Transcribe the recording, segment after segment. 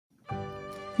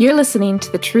You're listening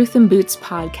to the Truth in Boots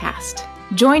podcast.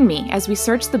 Join me as we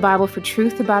search the Bible for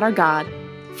truth about our God,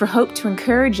 for hope to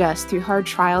encourage us through hard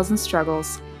trials and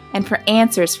struggles, and for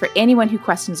answers for anyone who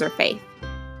questions our faith.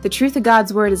 The truth of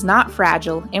God's Word is not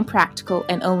fragile, impractical,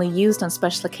 and only used on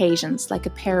special occasions like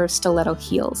a pair of stiletto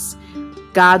heels.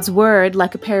 God's Word,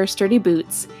 like a pair of sturdy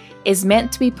boots, is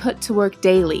meant to be put to work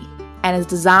daily and is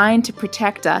designed to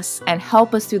protect us and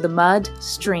help us through the mud,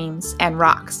 streams, and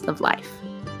rocks of life.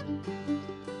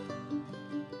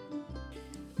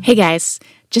 Hey guys,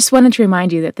 just wanted to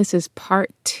remind you that this is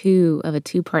part 2 of a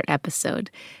 2-part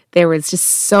episode. There was just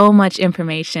so much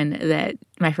information that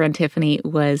my friend Tiffany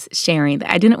was sharing that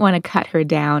I didn't want to cut her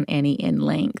down any in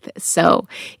length. So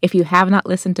if you have not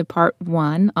listened to part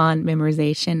 1 on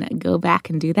memorization, go back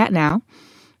and do that now.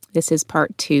 This is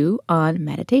part 2 on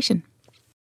meditation.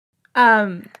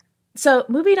 So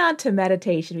moving on to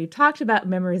meditation, we've talked about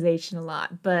memorization a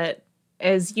lot, but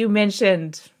as you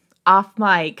mentioned off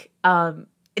mic,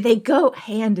 they go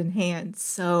hand in hand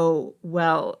so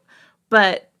well,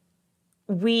 but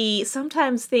we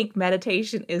sometimes think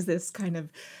meditation is this kind of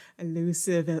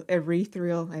elusive,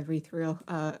 ethereal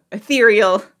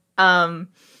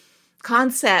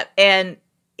concept, and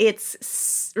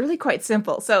it's really quite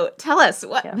simple. So tell us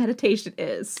what meditation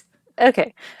is.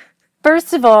 Okay.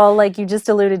 First of all, like you just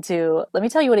alluded to, let me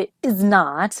tell you what it is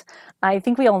not. I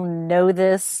think we all know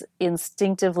this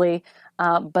instinctively,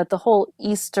 but the whole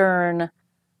Eastern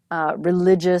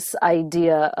religious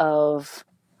idea of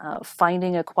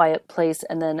finding a quiet place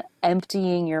and then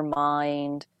emptying your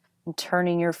mind and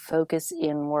turning your focus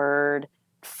inward,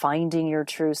 finding your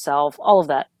true self, all of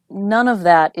that. None of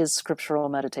that is scriptural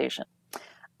meditation.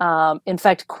 In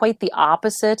fact, quite the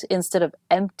opposite. Instead of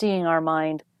emptying our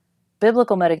mind,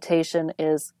 biblical meditation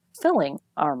is filling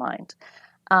our mind.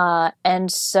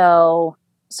 And so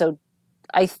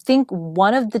I think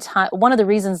one of the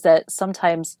reasons that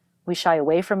sometimes we shy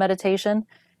away from meditation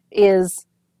is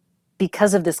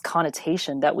because of this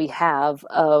connotation that we have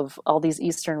of all these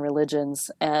Eastern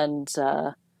religions and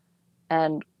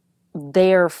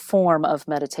their form of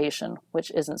meditation,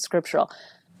 which isn't scriptural.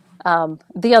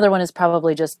 The other one is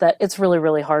probably just that it's really,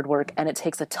 really hard work and it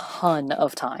takes a ton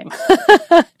of time,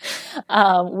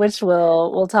 which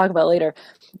we'll talk about later.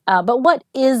 But what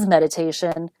is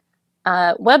meditation?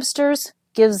 Webster's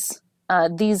gives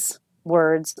these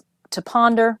words: to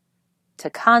ponder, to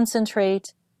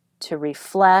concentrate, to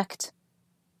reflect,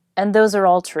 and those are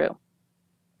all true.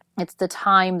 It's the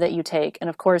time that you take. And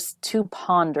of course, to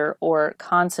ponder or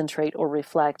concentrate or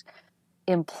reflect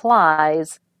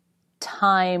implies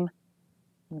time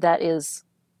that is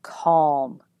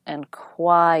calm and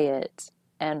quiet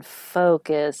and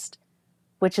focused,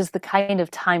 which is the kind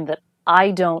of time that I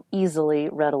don't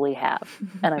readily have.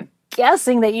 And I'm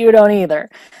guessing that you don't either.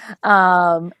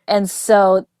 And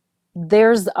so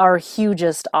there's our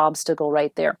hugest obstacle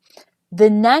right there. The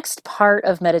next part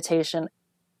of meditation,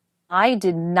 I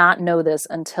did not know this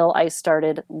until I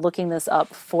started looking this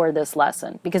up for this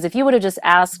lesson. Because if you would have just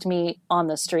asked me on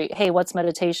the street, hey, what's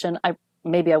meditation?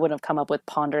 Maybe I wouldn't have come up with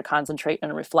ponder, concentrate,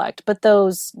 and reflect. But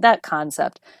that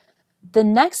concept. The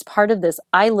next part of this,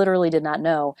 I literally did not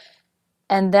know.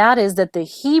 And that is that the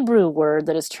Hebrew word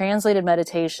that is translated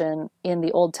meditation in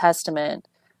the Old Testament,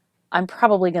 I'm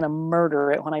probably going to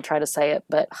murder it when I try to say it,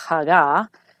 but Hagah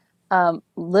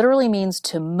literally means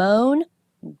to moan,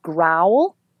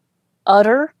 growl,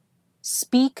 utter,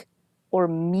 speak, or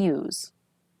muse.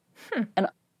 And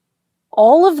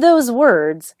all of those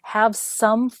words have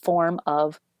some form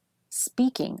of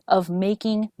speaking, of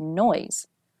making noise.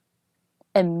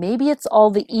 And maybe it's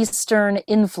all the Eastern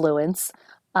influence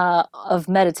of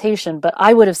meditation, but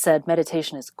I would have said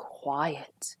meditation is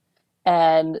quiet.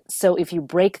 And so if you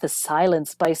break the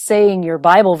silence by saying your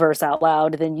Bible verse out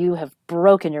loud, then you have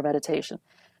broken your meditation.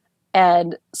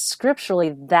 And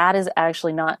scripturally, that is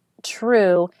actually not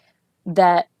true,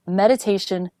 that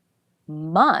meditation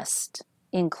must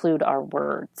include our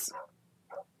words.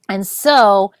 And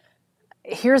so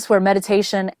here's where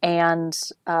meditation and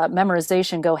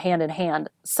memorization go hand in hand.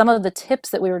 Some of the tips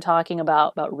that we were talking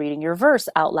about reading your verse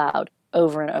out loud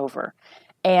over and over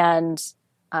and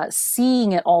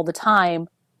seeing it all the time,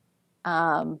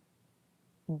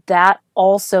 that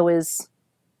also is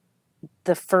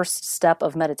the first step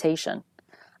of meditation,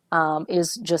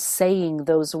 is just saying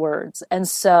those words. And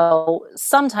so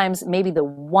sometimes maybe the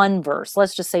one verse,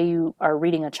 let's just say you are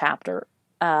reading a chapter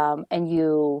and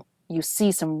you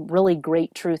see some really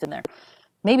great truth in there.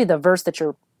 Maybe the verse that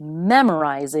you're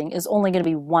memorizing is only going to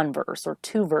be one verse or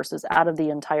 2 verses out of the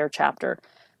entire chapter.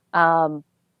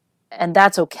 And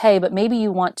that's okay, but maybe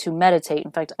you want to meditate.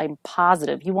 In fact, I'm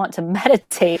positive you want to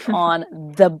meditate on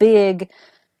the big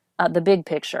the big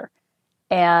picture.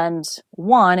 And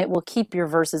one, it will keep your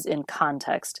verses in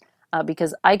context,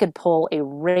 because I could pull a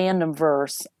random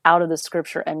verse out of the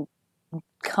scripture and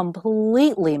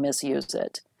completely misuse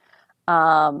it,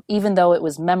 even though it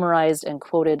was memorized and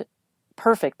quoted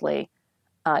perfectly.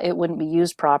 It wouldn't be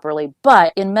used properly.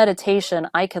 But in meditation,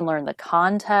 I can learn the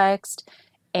context,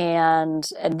 and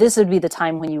this would be the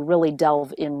time when you really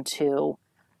delve into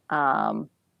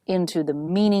the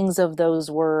meanings of those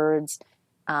words,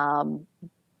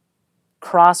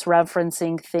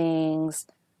 cross-referencing things.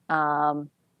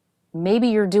 Maybe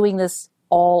you're doing this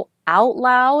all out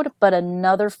loud, but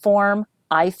another form,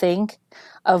 I think,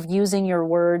 of using your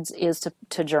words is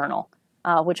to journal,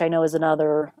 which I know is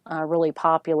another really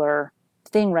popular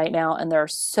thing right now. And there are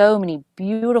so many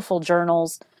beautiful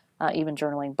journals, even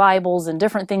journaling Bibles and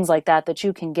different things like that that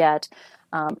you can get.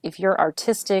 If you're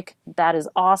artistic, that is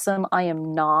awesome. I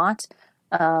am not.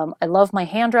 I love my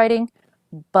handwriting,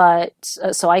 but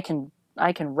so I can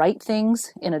write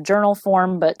things in a journal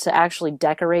form, but to actually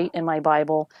decorate in my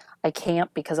Bible, I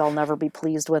can't, because I'll never be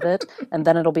pleased with it, and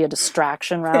then it'll be a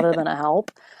distraction rather than a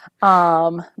help.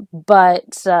 But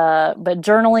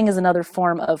journaling is another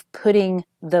form of putting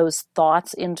those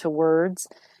thoughts into words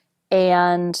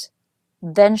and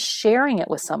then sharing it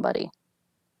with somebody.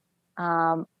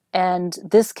 And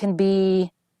this can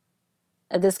be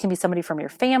somebody from your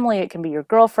family. It can be your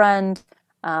girlfriend.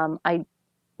 I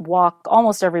walk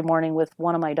almost every morning with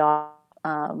one of my dogs,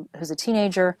 who's a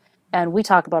teenager, and we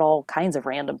talk about all kinds of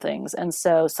random things. And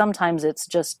so sometimes it's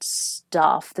just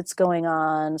stuff that's going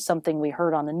on, something we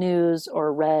heard on the news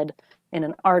or read in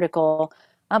an article,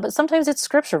 but sometimes it's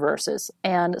scripture verses.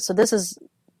 And so this is,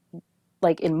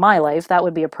 like, in my life, that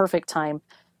would be a perfect time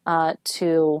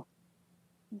to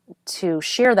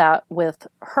share that with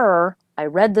her. I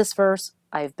read this verse.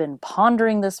 I've been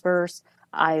pondering this verse.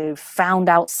 I found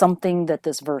out something that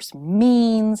this verse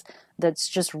means that's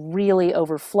just really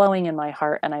overflowing in my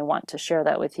heart, and I want to share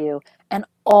that with you. And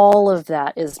all of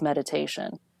that is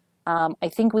meditation. I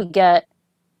think we get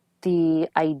the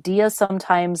idea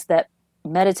sometimes that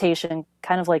meditation,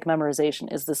 kind of like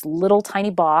memorization, is this little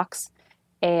tiny box,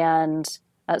 and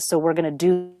so we're going to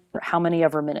do how many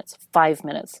ever minutes, 5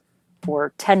 minutes,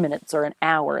 or 10 minutes, or an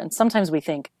hour. And sometimes we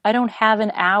think, I don't have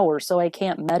an hour, so I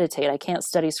can't meditate. I can't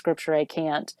study scripture. I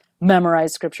can't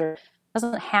memorize scripture. It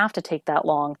doesn't have to take that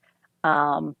long.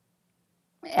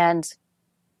 And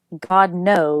God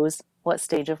knows what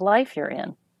stage of life you're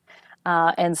in.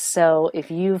 And so if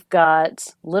you've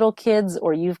got little kids,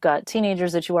 or you've got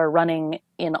teenagers that you are running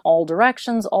in all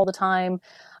directions all the time,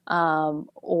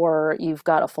 or you've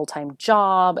got a full-time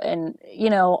job, and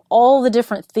all the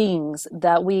different things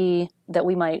that we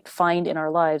might find in our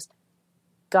lives,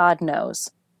 God knows.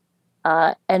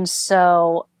 And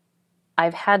so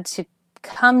I've had to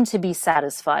come to be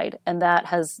satisfied, and that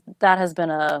has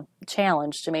been a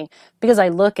challenge to me, because I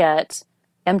look at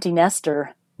empty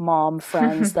nester mom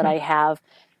friends that I have,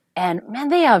 and man,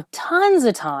 they have tons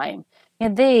of time,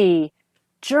 and they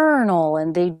journal,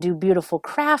 and they do beautiful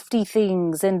crafty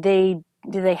things, and they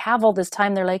have all this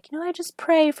time. They're like, I just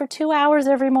pray for 2 hours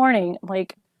every morning. I'm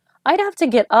like, I'd have to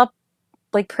get up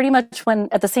like pretty much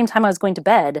at the same time I was going to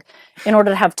bed in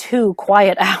order to have 2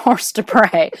 quiet hours to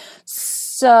pray.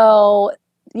 So,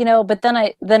 but then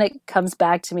it comes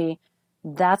back to me,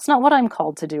 that's not what I'm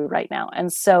called to do right now.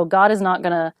 And so God is not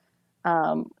going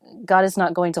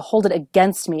to hold it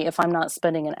against me if I'm not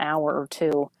spending an hour or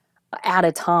 2 at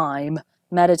a time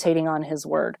meditating on his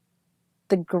word.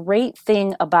 The great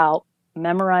thing about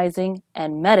memorizing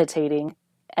and meditating,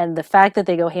 and the fact that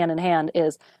they go hand in hand,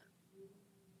 is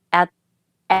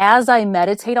as I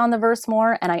meditate on the verse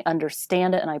more, and I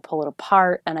understand it, and I pull it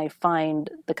apart, and I find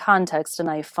the context, and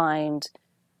I find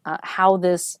how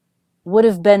this would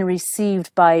have been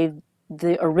received by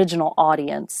the original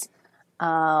audience,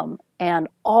 and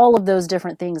all of those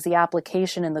different things, the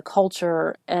application in the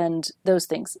culture and those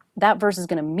things, that verse is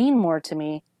going to mean more to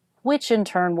me, which in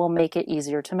turn will make it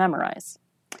easier to memorize.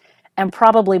 And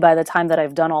probably by the time that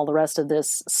I've done all the rest of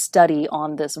this study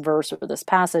on this verse or this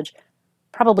passage,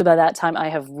 probably by that time I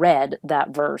have read that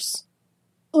verse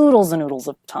oodles and oodles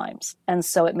of times. And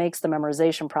so it makes the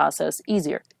memorization process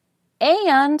easier.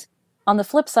 And on the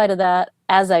flip side of that,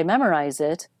 as I memorize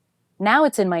it, now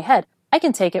it's in my head. I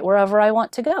can take it wherever I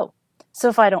want to go. So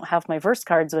if I don't have my verse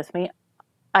cards with me,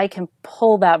 I can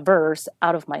pull that verse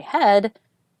out of my head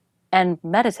and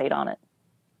meditate on it.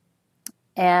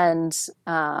 And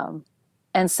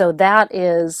so that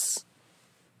is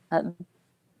kind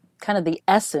of the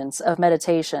essence of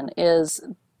meditation.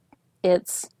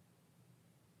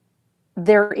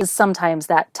 There is sometimes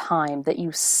that time that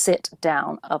you sit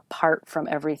down apart from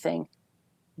everything,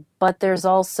 But there's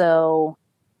also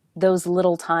those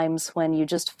little times when you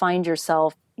just find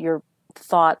yourself, your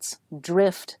thoughts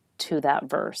drift to that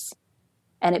verse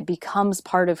and it becomes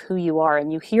part of who you are.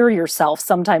 And you hear yourself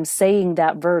sometimes saying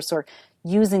that verse or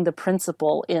using the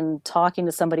principle in talking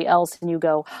to somebody else, and you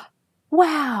go,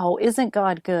 wow, isn't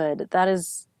God good? That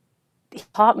is, he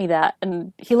taught me that,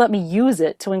 and he let me use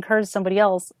it to encourage somebody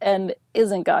else, and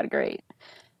isn't God great?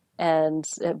 And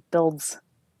it builds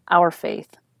our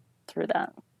faith through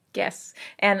that. Yes.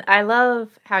 And I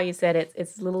love how you said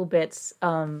it's little bits,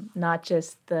 not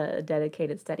just the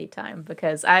dedicated study time,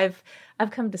 because I've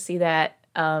come to see that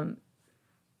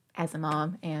as a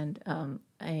mom and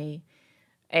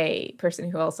a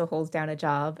person who also holds down a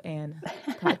job and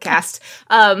podcast.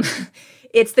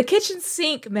 It's the kitchen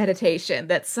sink meditation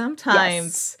that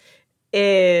sometimes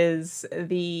is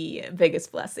the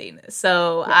biggest blessing.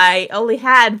 So I only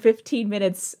had 15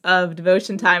 minutes of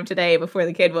devotion time today before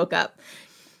the kid woke up.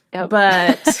 Yep.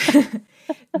 But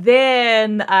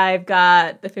then I've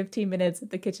got the 15 minutes at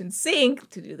the kitchen sink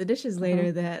to do the dishes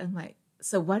later that I'm like,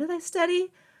 so what did I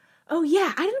study? Oh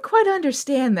yeah, I didn't quite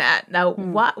understand that. Now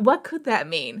what could that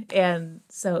mean? And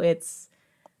so it's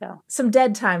some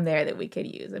dead time there that we could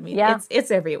use. I mean,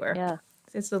 it's everywhere. Yeah.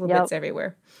 It's little bits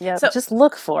everywhere. Yeah. So just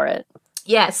look for it.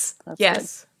 Yes. That's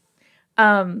yes.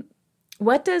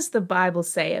 What does the Bible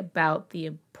say about the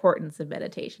importance of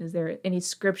meditation? Is there any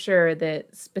scripture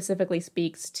that specifically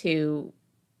speaks to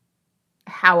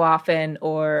how often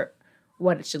or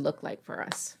what it should look like for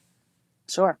us?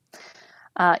 Sure.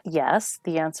 Yes,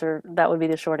 the answer, that would be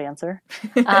the short answer.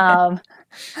 The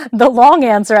long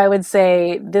answer, I would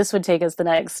say this would take us the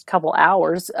next couple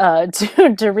hours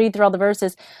to read through all the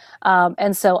verses.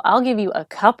 And so I'll give you a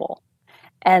couple.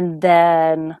 And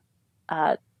then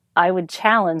I would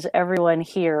challenge everyone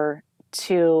here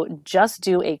to just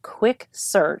do a quick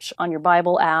search on your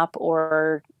Bible app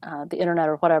or the internet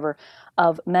or whatever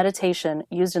of meditation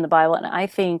used in the Bible. And I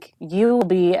think you will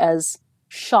be as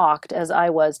shocked as I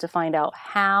was to find out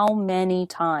how many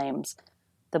times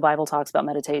the Bible talks about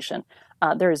meditation.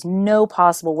 There is no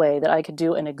possible way that I could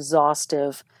do an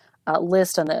exhaustive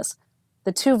list on this.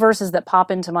 The two verses that pop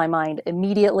into my mind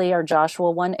immediately are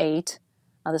Joshua 1:8.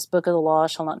 This book of the law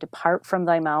shall not depart from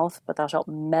thy mouth, but thou shalt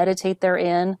meditate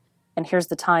therein. And here's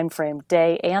the time frame,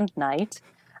 day and night.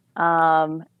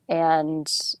 And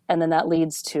then that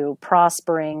leads to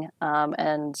prospering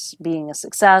and being a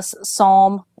success.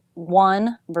 Psalm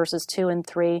 1, verses 2 and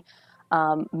 3,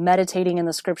 meditating in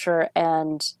the scripture,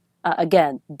 and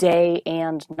again, day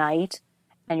and night,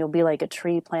 and you'll be like a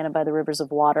tree planted by the rivers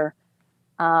of water.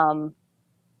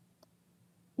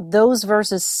 Those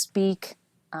verses speak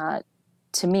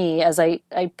to me as I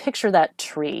picture that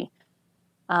tree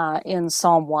in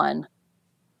Psalm 1.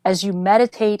 As you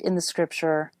meditate in the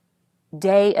scripture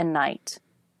day and night,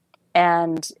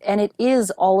 and it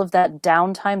is all of that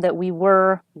downtime that we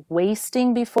were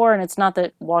wasting before. And it's not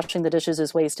that washing the dishes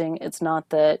is wasting. It's not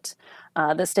that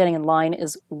that standing in line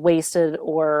is wasted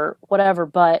or whatever,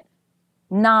 but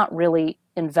not really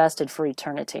invested for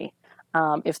eternity.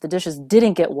 If the dishes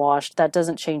didn't get washed, that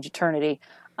doesn't change eternity.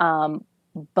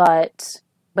 But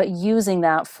using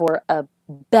that for a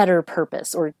better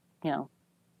purpose, or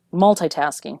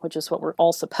multitasking, which is what we're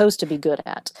all supposed to be good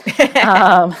at.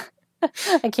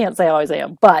 I can't say I always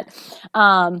am, but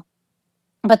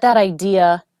that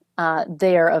idea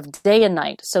there of day and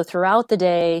night. So throughout the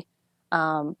day,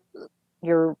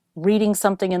 you're reading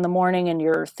something in the morning and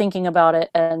you're thinking about it,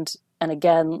 and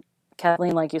again,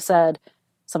 Kathleen, like you said,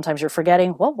 sometimes you're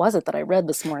forgetting, what was it that I read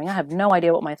this morning? I have no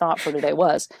idea what my thought for today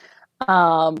was.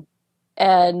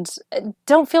 And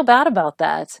don't feel bad about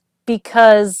that,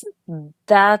 because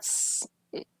that's,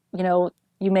 you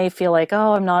may feel like,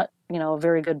 oh, I'm not, a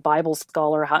very good Bible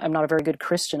scholar. I'm not a very good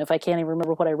Christian if I can't even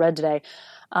remember what I read today.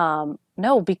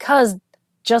 No, because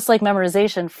just like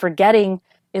memorization, forgetting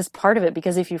is part of it,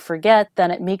 because if you forget,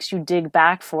 then it makes you dig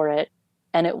back for it,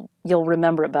 and you'll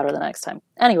remember it better the next time.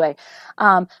 Anyway,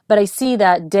 but I see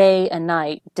that day and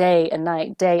night, day and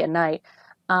night, day and night.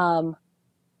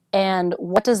 And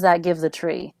what does that give the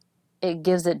tree? It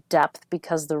gives it depth,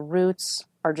 because the roots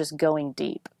are just going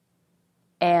deep.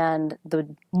 And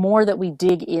the more that we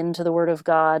dig into the Word of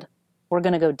God, we're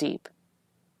going to go deep,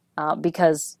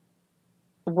 because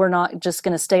we're not just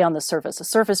going to stay on the surface. A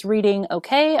surface reading,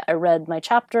 okay, I read my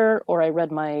chapter, or I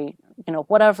read my,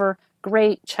 whatever,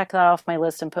 great, check that off my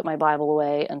list and put my Bible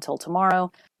away until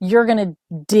tomorrow. You're going to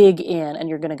dig in and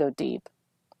you're going to go deep.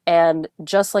 And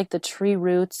just like the tree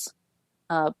roots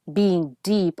being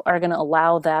deep are going to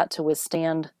allow that to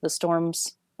withstand the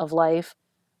storms of life,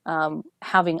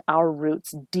 having our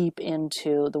roots deep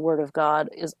into the Word of God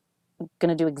is going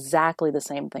to do exactly the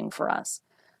same thing for us.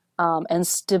 And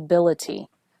stability.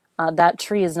 That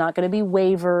tree is not going to be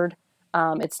wavered.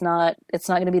 It's not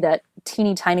going to be that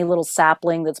teeny tiny little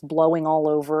sapling that's blowing all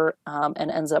over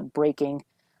and ends up breaking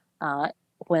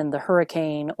when the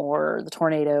hurricane or the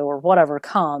tornado or whatever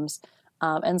comes.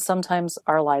 And sometimes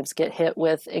our lives get hit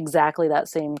with exactly that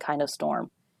same kind of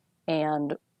storm.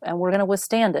 And we're going to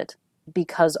withstand it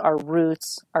because our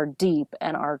roots are deep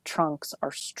and our trunks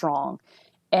are strong.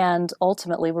 And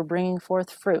ultimately, we're bringing forth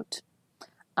fruit.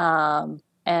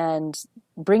 And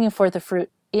bringing forth the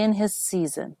fruit in his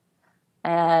season.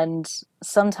 And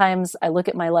sometimes I look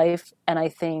at my life and I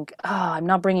think, I'm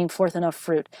not bringing forth enough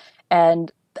fruit.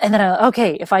 And then,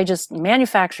 okay, if I just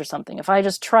manufacture something, if I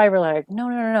just try really hard,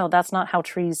 no, that's not how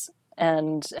trees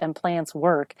and plants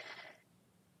work.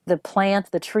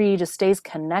 The tree just stays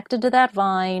connected to that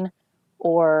vine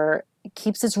or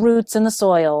keeps its roots in the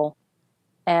soil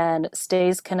and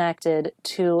stays connected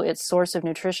to its source of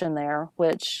nutrition there,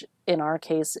 which in our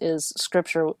case is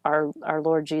Scripture, our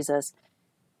Lord Jesus.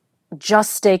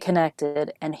 Just stay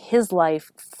connected, and his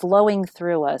life flowing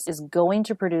through us is going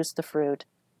to produce the fruit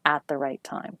at the right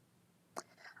time.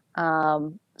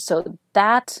 So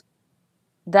that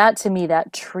to me,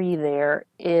 that tree there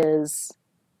is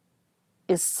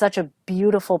such a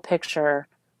beautiful picture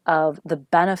of the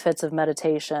benefits of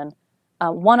meditation.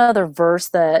 One other verse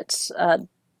that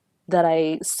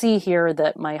I see here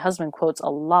that my husband quotes a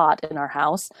lot in our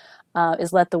house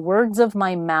is, let the words of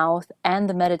my mouth and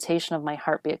the meditation of my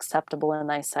heart be acceptable in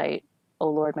thy sight, O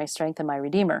Lord, my strength and my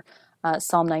redeemer.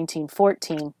 Psalm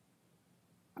 19:14.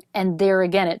 And there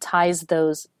again, it ties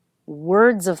those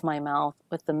words of my mouth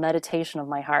with the meditation of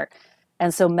my heart.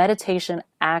 And so meditation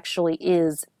actually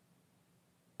is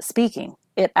speaking.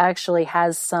 It actually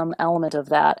has some element of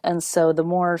that. And so the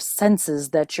more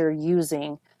senses that you're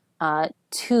using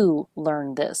to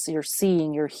learn this, you're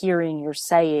seeing, you're hearing, you're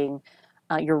saying,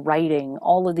 you're writing,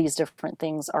 all of these different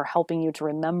things are helping you to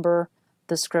remember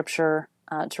the Scripture,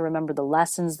 to remember the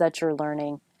lessons that you're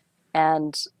learning.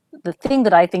 And the thing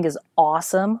that I think is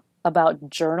awesome about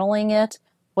journaling it,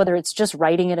 whether it's just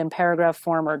writing it in paragraph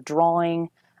form or drawing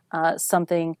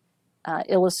something,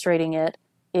 illustrating it,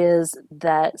 is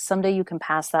that someday you can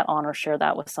pass that on or share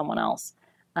that with someone else.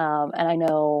 And I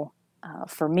know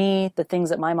for me, the things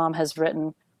that my mom has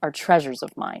written are treasures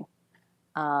of mine,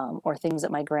 or things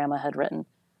that my grandma had written.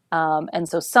 And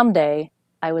so someday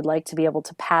I would like to be able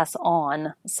to pass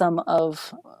on some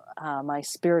of my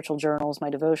spiritual journals, my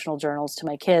devotional journals to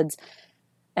my kids,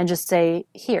 and just say,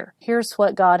 here's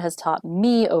what God has taught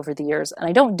me over the years. And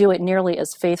I don't do it nearly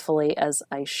as faithfully as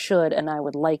I should and I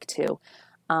would like to.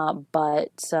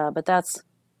 But that's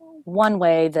one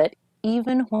way that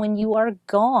even when you are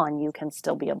gone, you can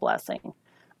still be a blessing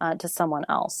to someone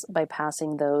else by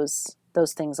passing those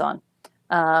things on.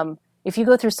 If you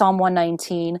go through Psalm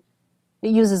 119, it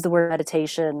uses the word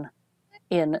meditation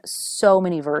in so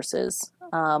many verses.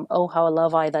 Oh, how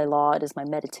love I thy law. It is my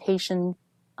meditation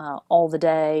all the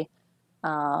day.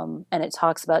 And it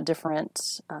talks about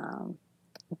different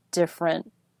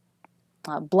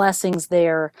blessings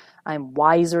there. I'm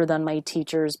wiser than my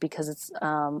teachers because it's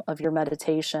of your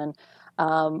meditation.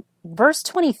 Verse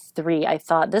 23, I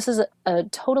thought this is a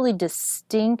totally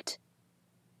distinct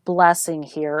blessing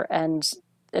here, and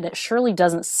it surely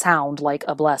doesn't sound like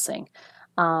a blessing.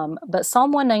 But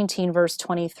Psalm 119, verse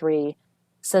 23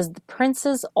 says, the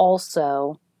princes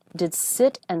also did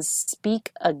sit and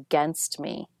speak against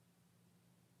me,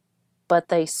 but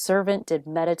thy servant did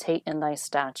meditate in thy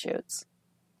statutes.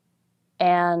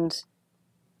 And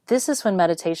this is when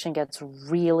meditation gets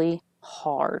really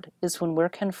hard, is when we're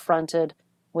confronted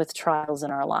with trials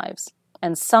in our lives.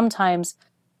 And sometimes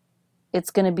it's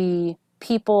going to be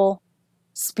people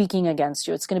speaking against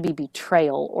you. It's going to be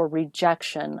betrayal or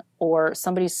rejection, or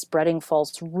somebody spreading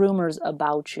false rumors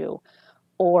about you,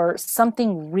 or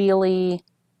something really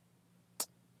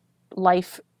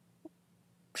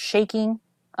life-shaking,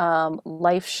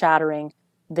 life-shattering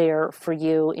there for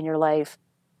you in your life.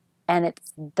 And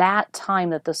it's that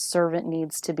time that the servant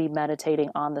needs to be meditating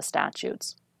on the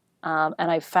statutes. And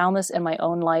I've found this in my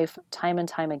own life time and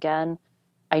time again.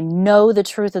 I know the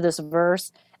truth of this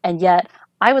verse, and yet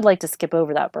I would like to skip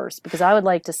over that verse because I would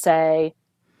like to say,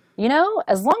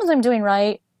 as long as I'm doing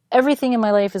right, everything in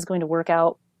my life is going to work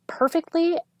out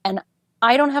perfectly, and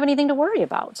I don't have anything to worry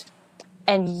about.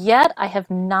 And yet I have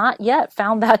not yet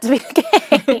found that to be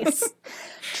the case.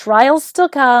 Trials still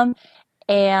come.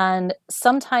 And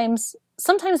sometimes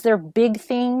they're big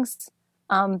things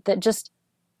that just,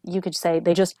 you could say,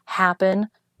 they just happen,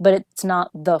 but it's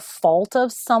not the fault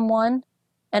of someone.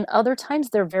 And other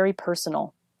times they're very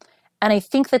personal. And I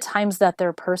think the times that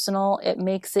they're personal, it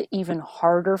makes it even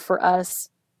harder for us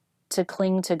to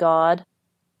cling to God,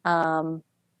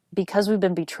 because we've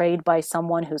been betrayed by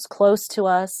someone who's close to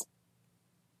us.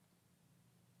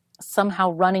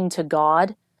 Somehow running to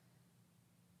God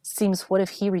seems, what if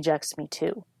he rejects me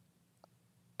too?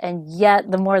 And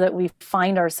yet, the more that we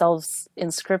find ourselves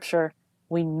in Scripture,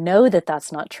 we know that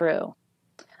that's not true.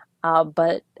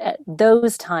 But at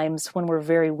those times when we're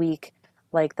very weak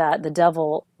like that, the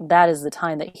devil, that is the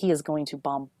time that he is going to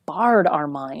bombard our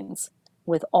minds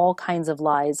with all kinds of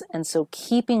lies. And so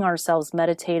keeping ourselves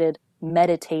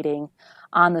meditating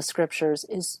on the Scriptures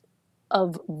is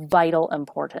of vital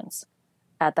importance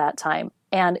at that time.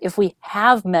 And if we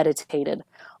have meditated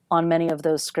on many of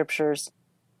those Scriptures,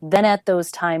 then at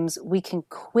those times we can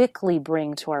quickly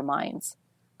bring to our minds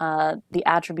the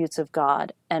attributes of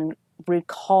God and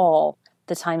recall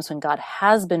the times when God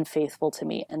has been faithful to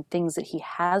me and things that he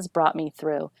has brought me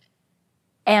through.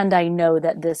 And I know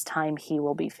that this time he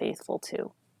will be faithful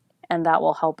too. And that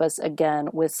will help us again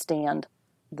withstand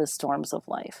the storms of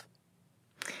life.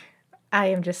 I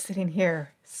am just sitting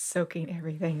here soaking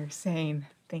everything you're saying,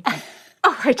 thinking,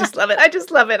 oh, I just love it. I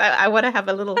just love it. I want to have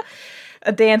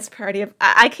a dance party.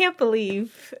 I can't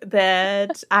believe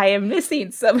that I am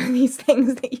missing some of these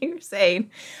things that you're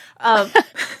saying.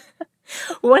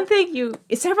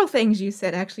 Several things you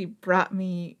said actually brought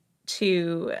me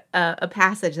to a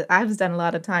passage that I've done a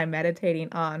lot of time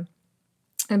meditating on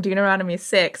in Deuteronomy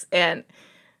 6, and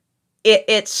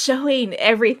it's showing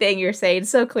everything you're saying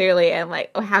so clearly, and like,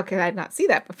 oh, how could I not see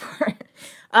that before?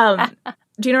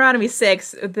 Deuteronomy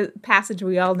 6, the passage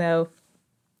we all know,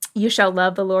 you shall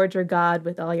love the Lord your God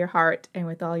with all your heart and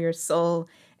with all your soul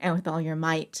and with all your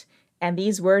might. And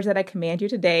these words that I command you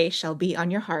today shall be on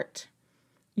your heart.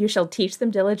 You shall teach them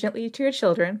diligently to your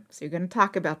children. So you're going to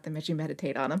talk about them as you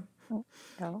meditate on them. Oh.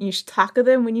 You should talk of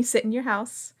them when you sit in your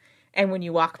house and when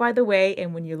you walk by the way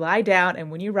and when you lie down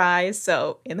and when you rise.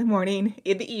 So in the morning,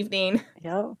 in the evening,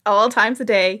 all times a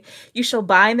day. You shall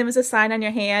bind them as a sign on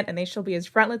your hand, and they shall be as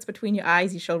frontlets between your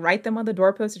eyes. You shall write them on the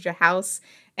doorposts of your house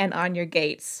and on your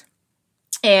gates.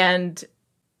 And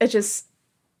it just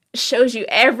shows you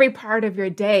every part of your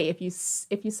day. If you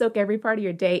soak every part of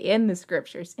your day in the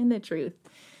Scriptures, in the truth,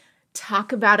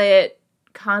 talk about it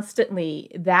constantly,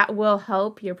 that will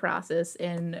help your process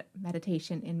in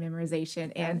meditation and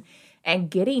memorization and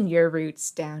getting your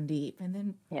roots down deep, and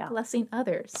then blessing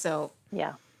others. So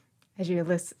as you're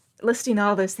listing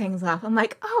all those things off, I'm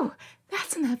like, oh,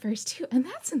 that's in that verse too, and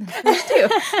that's in that verse too.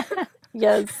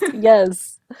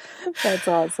 Yes, that's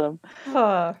awesome.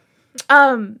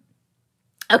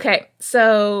 Okay,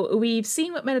 so we've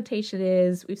seen what meditation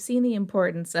is. We've seen the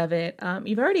importance of it.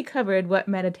 You've already covered what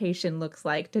meditation looks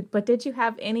like, but did you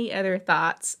have any other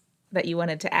thoughts that you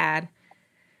wanted to add?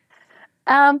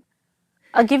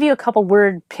 I'll give you a couple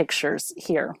word pictures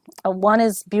here. One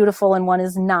is beautiful and one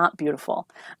is not beautiful.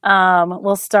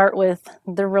 We'll start with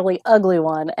the really ugly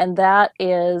one, and that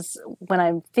is when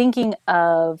I'm thinking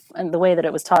of, and the way that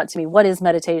it was taught to me, what is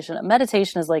meditation?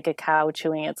 Meditation is like a cow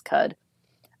chewing its cud.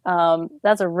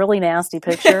 That's a really nasty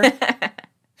picture,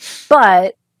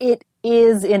 but it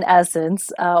is in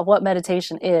essence what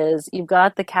meditation is. You've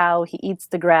got the cow, he eats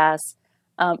the grass,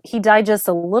 he digests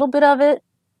a little bit of it,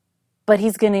 but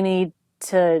he's going to need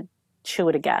to chew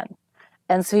it again.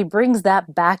 And so he brings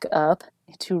that back up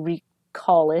to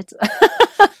recall it.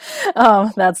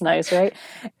 That's nice, right?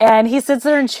 And he sits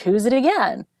there and chews it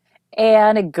again.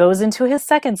 And it goes into his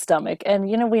second stomach. And,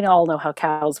 we all know how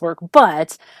cows work,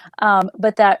 but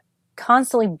that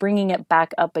constantly bringing it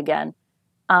back up again,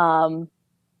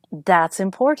 that's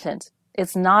important.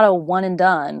 It's not a one and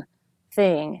done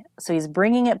thing. So he's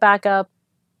bringing it back up.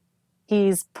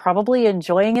 He's probably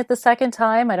enjoying it the second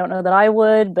time. I don't know that I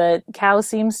would, but cow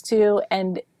seems to,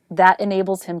 and that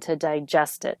enables him to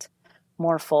digest it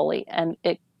more fully. And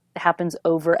it happens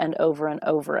over and over and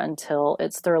over until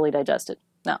it's thoroughly digested.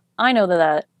 Now, I know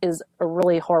that is a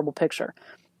really horrible picture.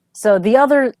 So the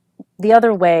other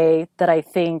way that I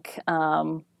think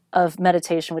of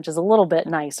meditation, which is a little bit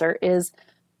nicer, is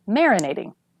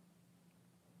marinating.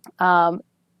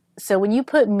 So when you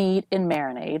put meat in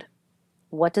marinade,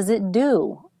 what does it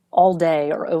do all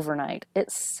day or overnight? It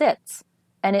sits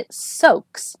and it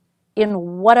soaks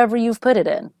in whatever you've put it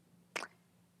in.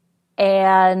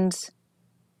 And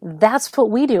that's what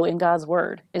we do in God's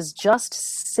Word, is just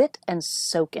sit and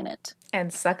soak in it.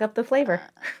 And suck up the flavor.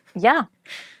 Yeah.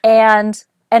 And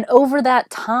over that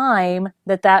time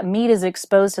that meat is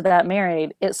exposed to that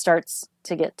marinade, it starts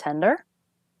to get tender.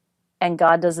 And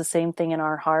God does the same thing in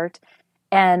our heart.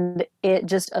 and it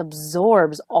just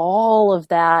absorbs all of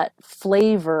that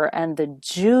flavor and the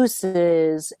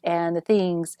juices and the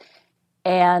things.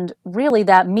 And really,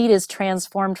 that meat is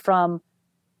transformed from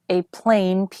a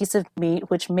plain piece of meat,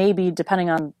 which may be, depending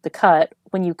on the cut,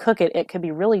 when you cook it, it could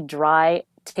be really dry,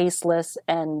 tasteless,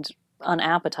 and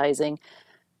unappetizing,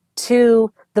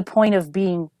 to the point of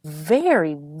being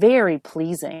very, very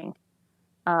pleasing,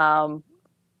 um,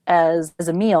 as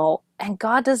a meal. And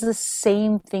God does the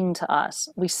same thing to us.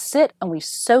 We sit and we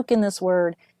soak in this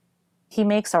word. He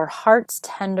makes our hearts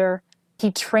tender.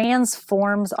 He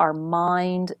transforms our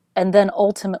mind and then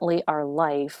ultimately our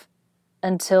life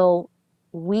until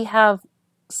we have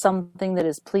something that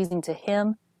is pleasing to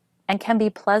Him and can be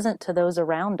pleasant to those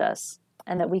around us,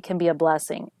 and that we can be a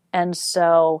blessing. And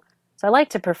so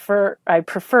I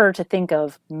prefer to think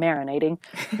of marinating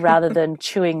rather than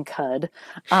chewing cud.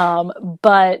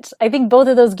 But I think both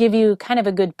of those give you kind of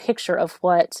a good picture of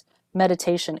what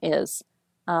meditation is.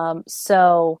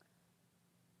 So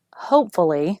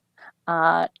hopefully,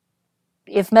 uh,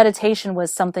 if meditation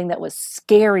was something that was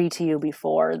scary to you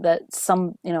before, that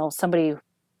somebody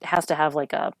has to have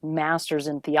like a master's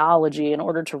in theology in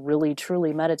order to really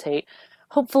truly meditate,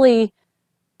 hopefully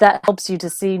that helps you to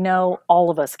see, no, all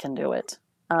of us can do it,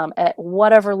 at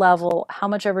whatever level, how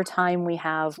much ever time we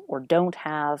have or don't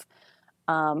have.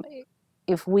 um,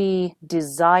 if we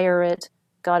desire it,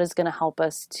 God is going to help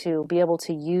us to be able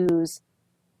to use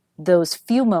those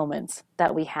few moments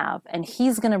that we have. And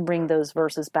He's going to bring those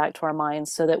verses back to our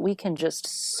minds so that we can just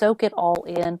soak it all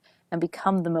in and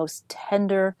become the most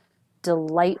tender,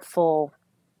 delightful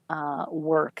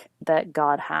work that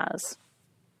God has.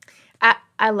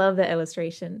 I love the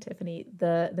illustration, Tiffany.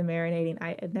 The marinating.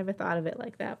 I had never thought of it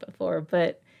like that before,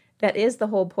 but that is the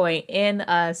whole point in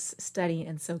us studying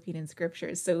and soaking in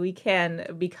scriptures, so we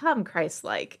can become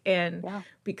Christ-like and Yeah,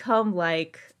 become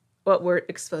like what we're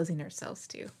exposing ourselves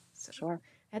to. So sure.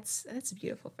 that's a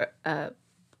beautiful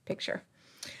picture.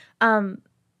 Um,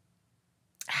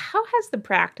 how has the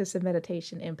practice of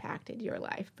meditation impacted your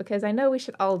life? Because I know we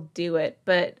should all do it,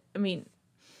 but I mean,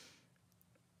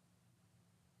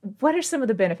 what are some of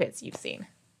the benefits you've seen?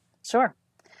 Sure.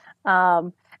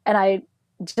 And I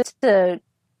just to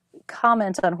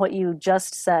comment on what you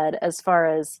just said, as far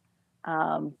as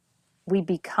um, we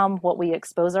become what we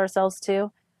expose ourselves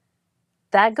to,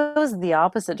 that goes the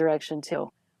opposite direction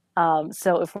too.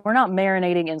 So if we're not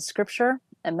marinating in scripture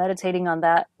and meditating on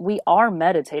that, we are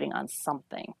meditating on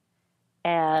something.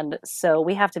 And so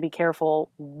we have to be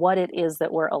careful what it is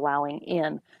that we're allowing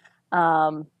in.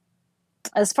 Um,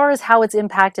 as far as how it's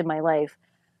impacted my life,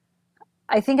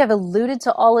 I think I've alluded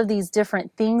to all of these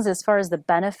different things as far as the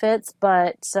benefits,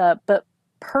 but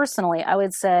personally, I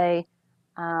would say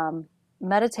um,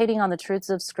 meditating on the truths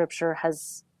of Scripture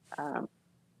has um,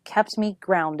 kept me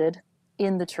grounded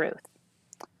in the truth.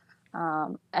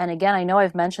 And again, I know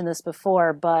I've mentioned this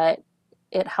before, but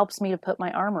it helps me to put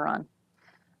my armor on.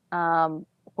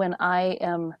 When I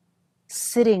am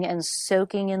sitting and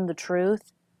soaking in the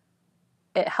truth,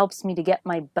 it helps me to get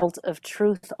my belt of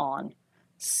truth on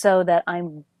so that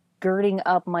I'm girding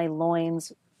up my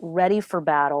loins ready for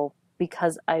battle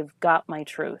because I've got my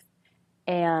truth.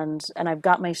 And I've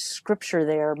got my scripture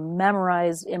there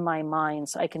memorized in my mind,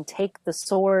 so I can take the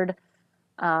sword,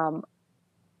 um,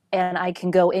 and I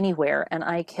can go anywhere, and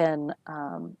I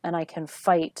can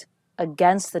fight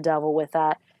against the devil with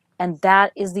that. And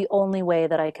that is the only way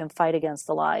that I can fight against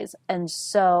the lies. And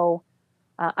so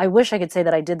I wish I could say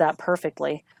that I did that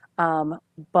perfectly,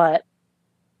 but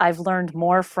I've learned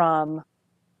more from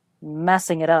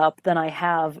messing it up than I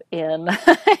have in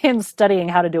in studying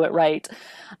how to do it right.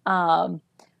 Um,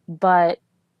 but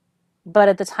but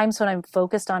at the times when I'm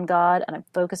focused on God and I'm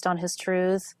focused on His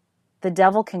truths, the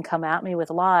devil can come at me with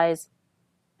lies,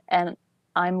 and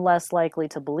I'm less likely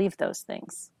to believe those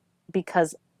things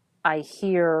because I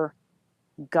hear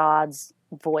God's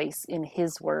voice in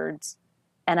His words,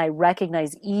 and I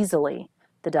recognize easily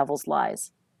the devil's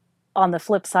lies. On the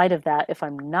flip side of that, if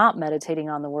I'm not meditating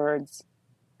on the words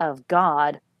of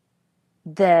God,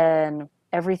 then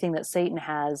everything that Satan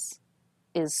has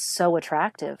is so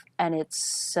attractive, and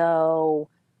it's so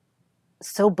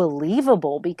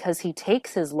believable because he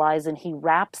takes his lies and he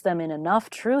wraps them in enough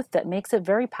truth that makes it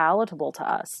very palatable to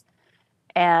us.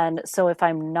 And so if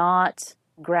I'm not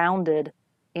grounded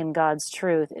in God's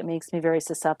truth, it makes me very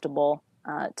susceptible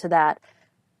to that.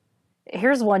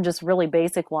 Here's one just really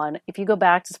basic one. If you go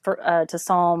back to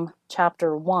Psalm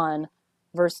chapter 1,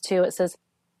 verse 2, it says,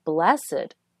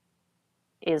 "Blessed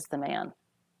is the man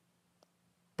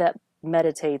that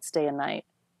meditates day and night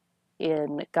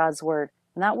in God's word."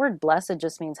 And that word blessed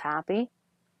just means happy.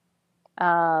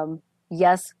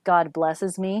 yes, God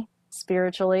blesses me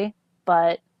spiritually,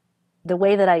 but the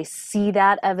way that I see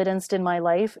that evidenced in my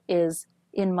life is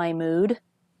in my mood.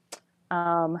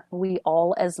 We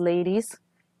all, as ladies,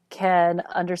 can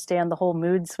understand the whole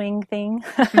mood swing thing.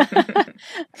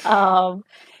 um,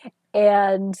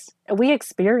 and we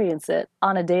experience it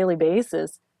on a daily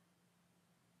basis.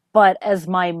 But as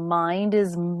my mind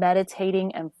is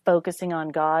meditating and focusing on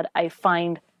God, I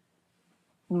find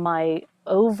my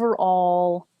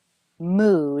overall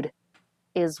mood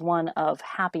is one of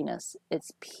happiness.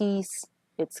 It's peace,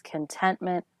 it's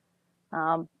contentment.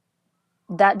 Um,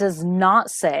 that does not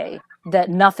say that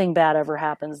nothing bad ever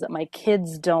happens, that my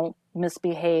kids don't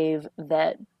misbehave,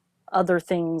 that other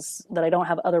things, that I don't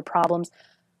have other problems,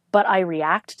 but I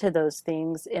react to those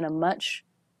things in a much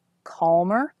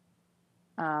calmer,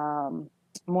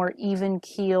 more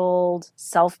even-keeled,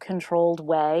 self-controlled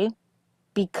way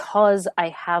because I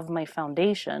have my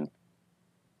foundation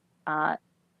uh,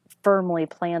 firmly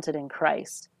planted in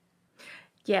Christ.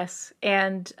 Yes.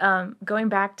 And going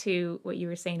back to what you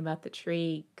were saying about the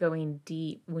tree going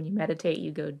deep, when you meditate,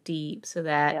 you go deep so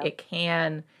that it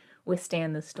can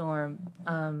withstand the storm.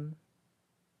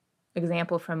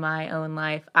 Example from my own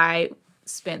life, I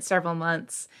spent several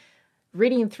months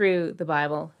reading through the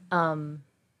Bible.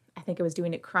 I think I was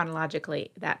doing it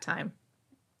chronologically at that time.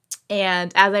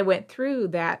 And as I went through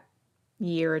that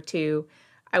year or two,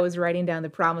 I was writing down the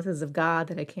promises of God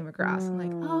that I came across. I'm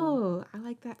like, oh, I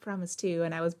like that promise too.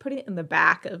 And I was putting it in the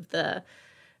back of the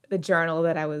journal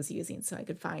that I was using so I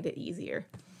could find it easier.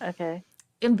 Okay.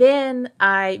 And then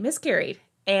I miscarried.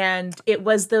 And it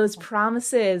was those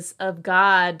promises of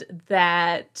God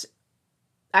that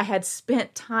I had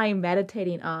spent time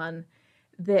meditating on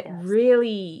that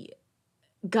really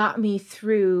got me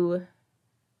through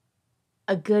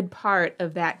a good part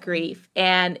of that grief.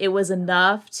 And it was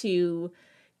enough to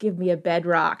give me a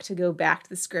bedrock to go back to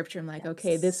the scripture. I'm like,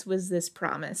 okay, this was this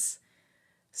promise.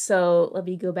 So let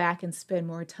me go back and spend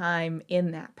more time in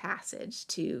that passage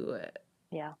to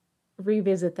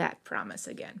revisit that promise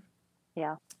again.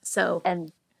 Yeah. So,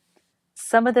 and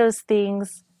some of those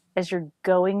things, as you're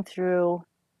going through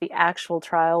the actual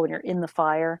trial, when you're in the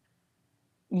fire,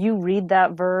 you read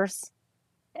that verse,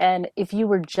 and if you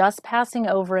were just passing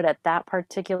over it at that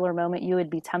particular moment, you would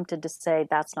be tempted to say,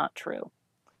 that's not true.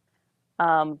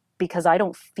 Because I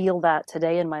don't feel that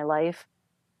today in my life.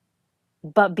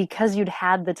 But because you'd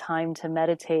had the time to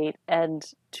meditate and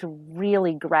to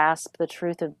really grasp the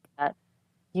truth of that,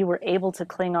 you were able to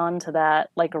cling on to that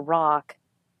like a rock,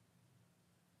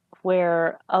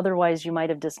 where otherwise you might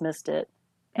have dismissed it.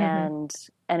 And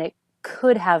it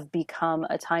could have become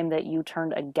a time that you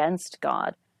turned against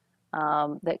God.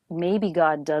 That maybe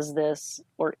God does this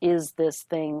or is this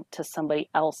thing to somebody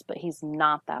else, but he's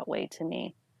not that way to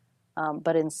me.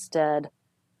 But instead,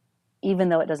 even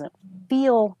though it doesn't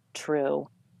feel true,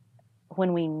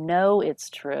 when we know it's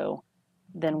true,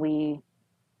 then we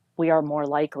are more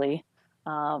likely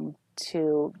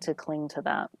to cling to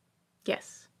that.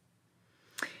 Yes.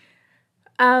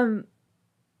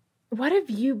 What have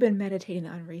you been meditating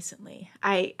on recently?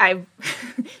 I've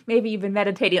maybe you've been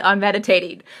meditating on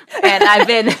meditating, and I've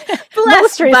been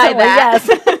blessed by that.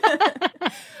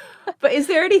 Yes. But is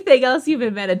there anything else you've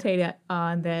been meditating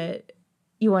on that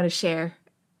you want to share?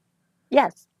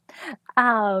 Yes.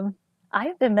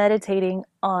 I've been meditating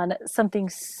on something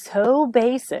so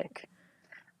basic,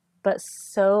 but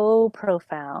so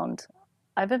profound.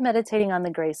 I've been meditating on the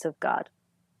grace of God.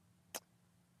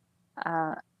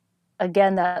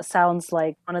 Again, that sounds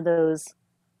like one of those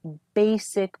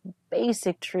basic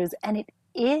truths, and it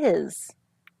is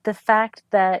the fact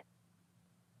that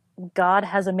God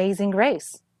has amazing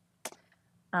grace.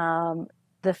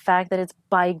 The fact that it's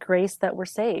by grace that we're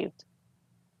saved.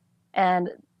 And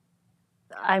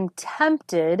I'm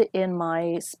tempted in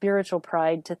my spiritual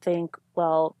pride to think,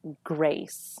 well,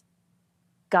 grace,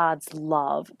 God's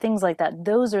love, things like that,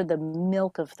 those are the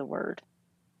milk of the word.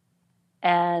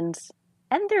 And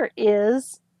there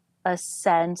is a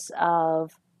sense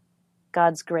of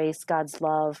God's grace, God's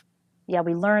love. Yeah,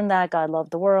 we learn that God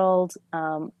loved the world.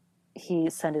 He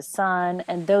sent his son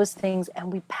and those things.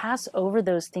 And we pass over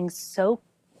those things so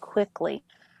quickly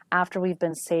after we've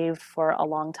been saved for a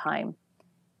long time.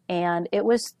 And it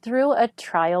was through a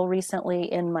trial recently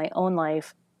in my own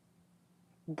life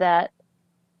that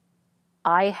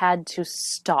I had to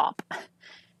stop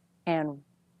and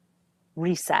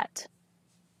reset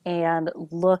and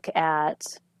look at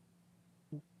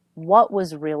what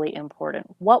was really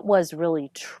important, what was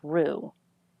really true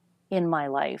in my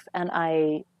life. And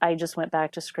I just went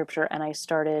back to scripture and I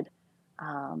started,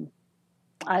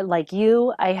 I like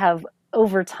you, I have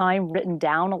over time written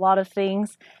down a lot of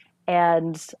things.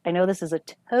 And I know this is a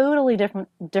totally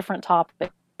different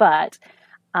topic, but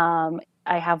I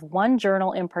have one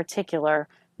journal in particular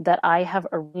that I have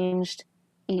arranged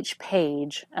each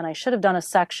page, and I should have done a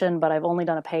section, but I've only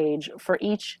done a page for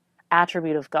each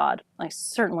attribute of God.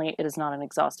 Certainly it is not an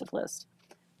exhaustive list,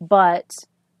 but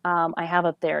I have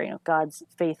up there, God's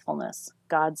faithfulness,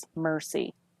 God's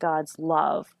mercy, God's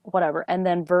love, whatever, and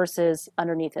then verses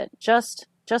underneath it. Just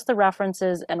the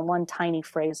references and one tiny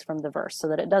phrase from the verse so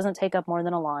that it doesn't take up more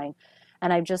than a line.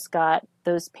 And I've just got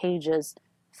those pages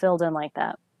filled in like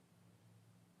that.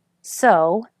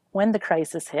 So when the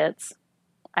crisis hits,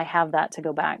 I have that to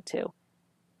go back to.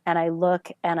 And I look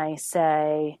and I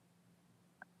say,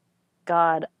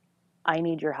 God, I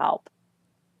need your help.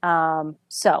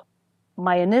 So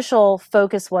my initial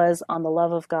focus was on the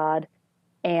love of God,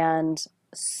 and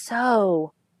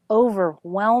so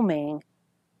overwhelming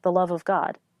the love of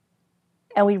God.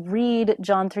 And we read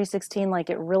John 3:16 like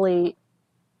it really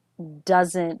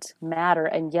doesn't matter,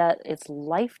 and yet it's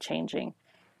life-changing.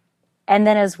 And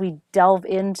then as we delve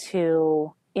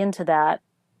into that,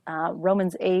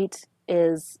 Romans 8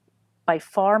 is by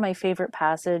far my favorite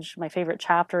passage, my favorite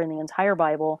chapter in the entire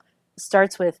Bible. It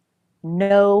starts with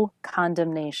no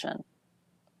condemnation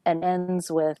and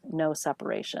ends with no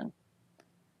separation.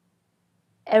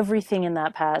 Everything in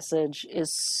that passage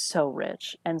is so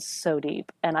rich and so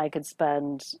deep, and I could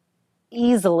spend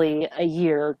easily a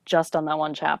year just on that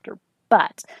one chapter.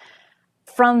 But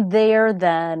from there,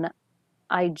 then,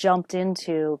 I jumped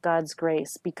into God's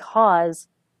grace, because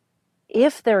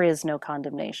if there is no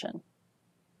condemnation,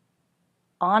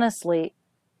 honestly,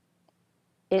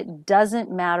 it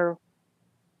doesn't matter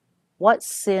what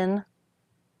sin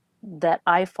that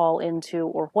I fall into,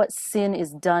 or what sin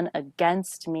is done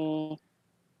against me,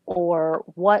 or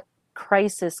what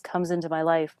crisis comes into my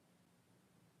life.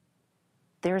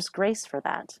 There's grace for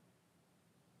that.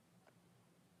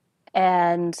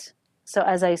 And so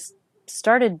as I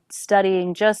started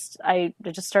studying, I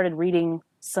just started reading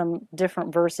some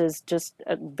different verses, just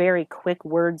a very quick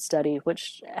word study,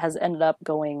 which has ended up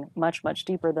going much, much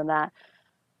deeper than that,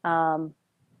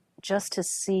 just to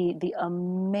see the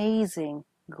amazing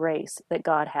grace that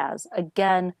God has.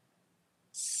 Again,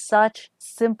 such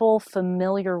simple,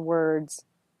 familiar words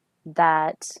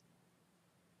that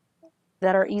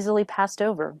are easily passed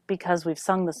over because we've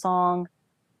sung the song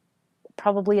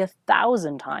probably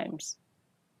 1,000 times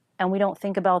and we don't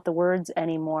think about the words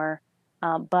anymore.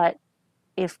 But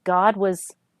if God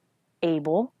was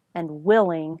able and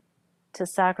willing to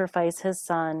sacrifice his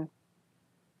son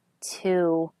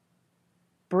to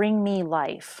bring me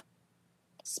life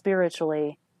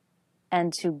spiritually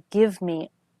and to give me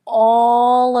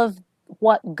all of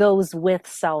what goes with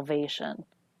salvation,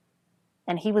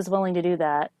 and he was willing to do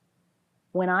that,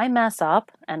 when I mess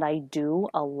up, and I do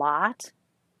a lot,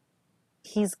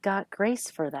 he's got grace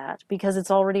for that because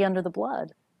it's already under the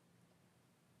blood.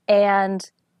 And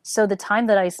so the time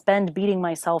that I spend beating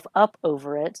myself up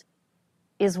over it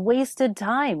is wasted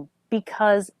time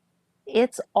because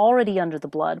it's already under the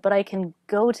blood. But I can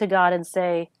go to God and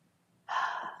say,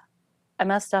 I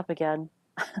messed up again.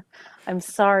 I'm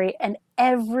sorry. And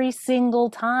every single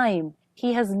time,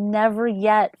 he has never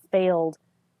yet failed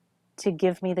to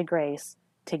give me the grace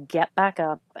to get back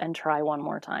up and try one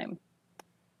more time.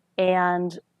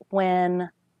 And when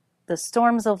the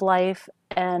storms of life,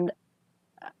 and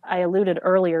I alluded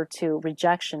earlier to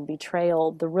rejection,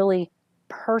 betrayal, the really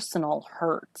personal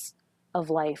hurts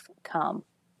of life come,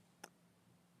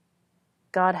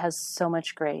 God has so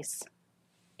much grace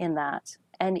in that.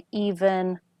 And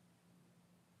even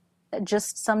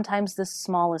just sometimes the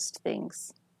smallest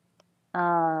things,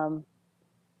 to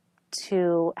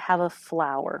have a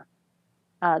flower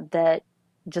that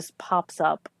just pops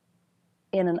up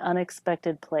in an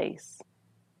unexpected place.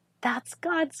 That's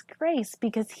God's grace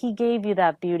because he gave you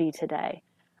that beauty today.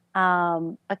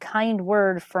 A kind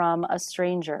word from a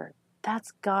stranger.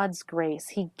 That's God's grace.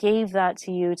 He gave that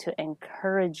to you to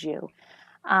encourage you.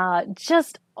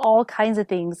 Just all kinds of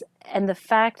things. And the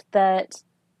fact that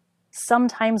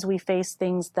sometimes we face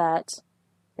things that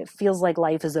it feels like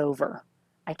life is over.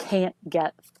 I can't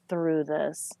get through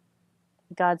this.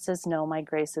 God says, no, my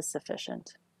grace is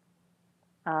sufficient.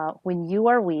 When you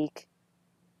are weak,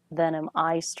 then am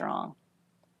I strong.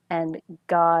 And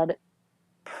God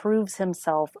proves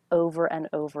himself over and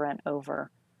over and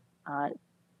over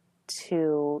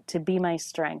to be my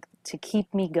strength, to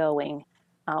keep me going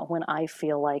when I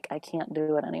feel like I can't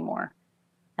do it anymore.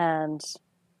 And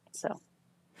so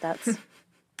that's...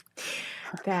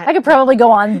 I could probably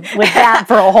go on with that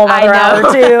for a whole other hour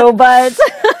or two, but...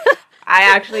 I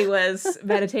actually was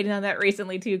meditating on that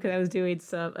recently too, because I was doing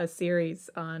a series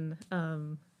on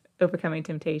Overcoming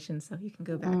Temptation, so you can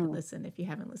go back and listen if you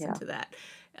haven't listened Yeah. to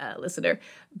that, listener.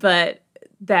 But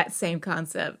that same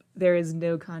concept, there is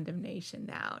no condemnation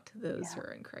now to those who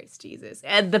are in Christ Jesus.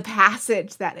 And the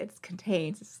passage that it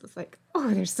contains, it's just like, oh,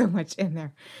 there's so much in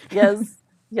there. Yes.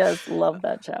 Yes. Love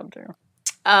that chapter.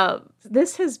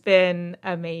 This has been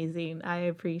amazing. I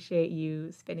appreciate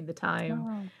you spending the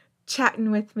time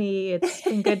chatting with me. It's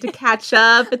been good to catch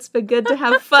up. It's been good to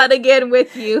have fun again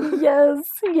with you. Yes,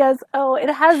 yes. Oh, it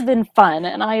has been fun,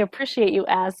 and I appreciate you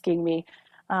asking me,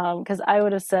 because I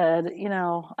would have said,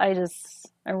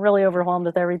 I'm really overwhelmed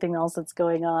with everything else that's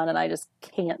going on, and I just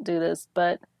can't do this.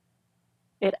 But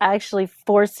it actually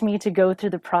forced me to go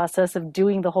through the process of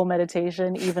doing the whole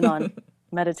meditation, even on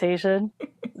meditation.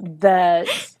 That,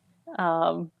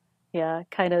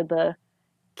 kind of the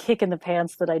kick in the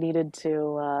pants that I needed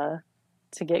to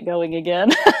get going again.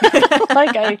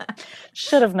 Like I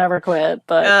should have never quit,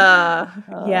 but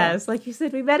yes, like you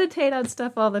said, we meditate on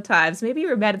stuff all the time. So maybe you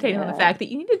were meditating on the fact that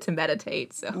you needed to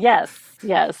meditate. So yes.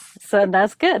 So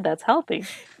that's good. That's healthy.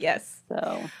 Yes.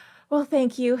 So well,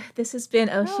 thank you. This has been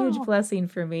a huge blessing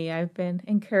for me. I've been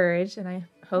encouraged, and I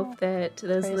hope that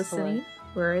those listening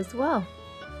were as well.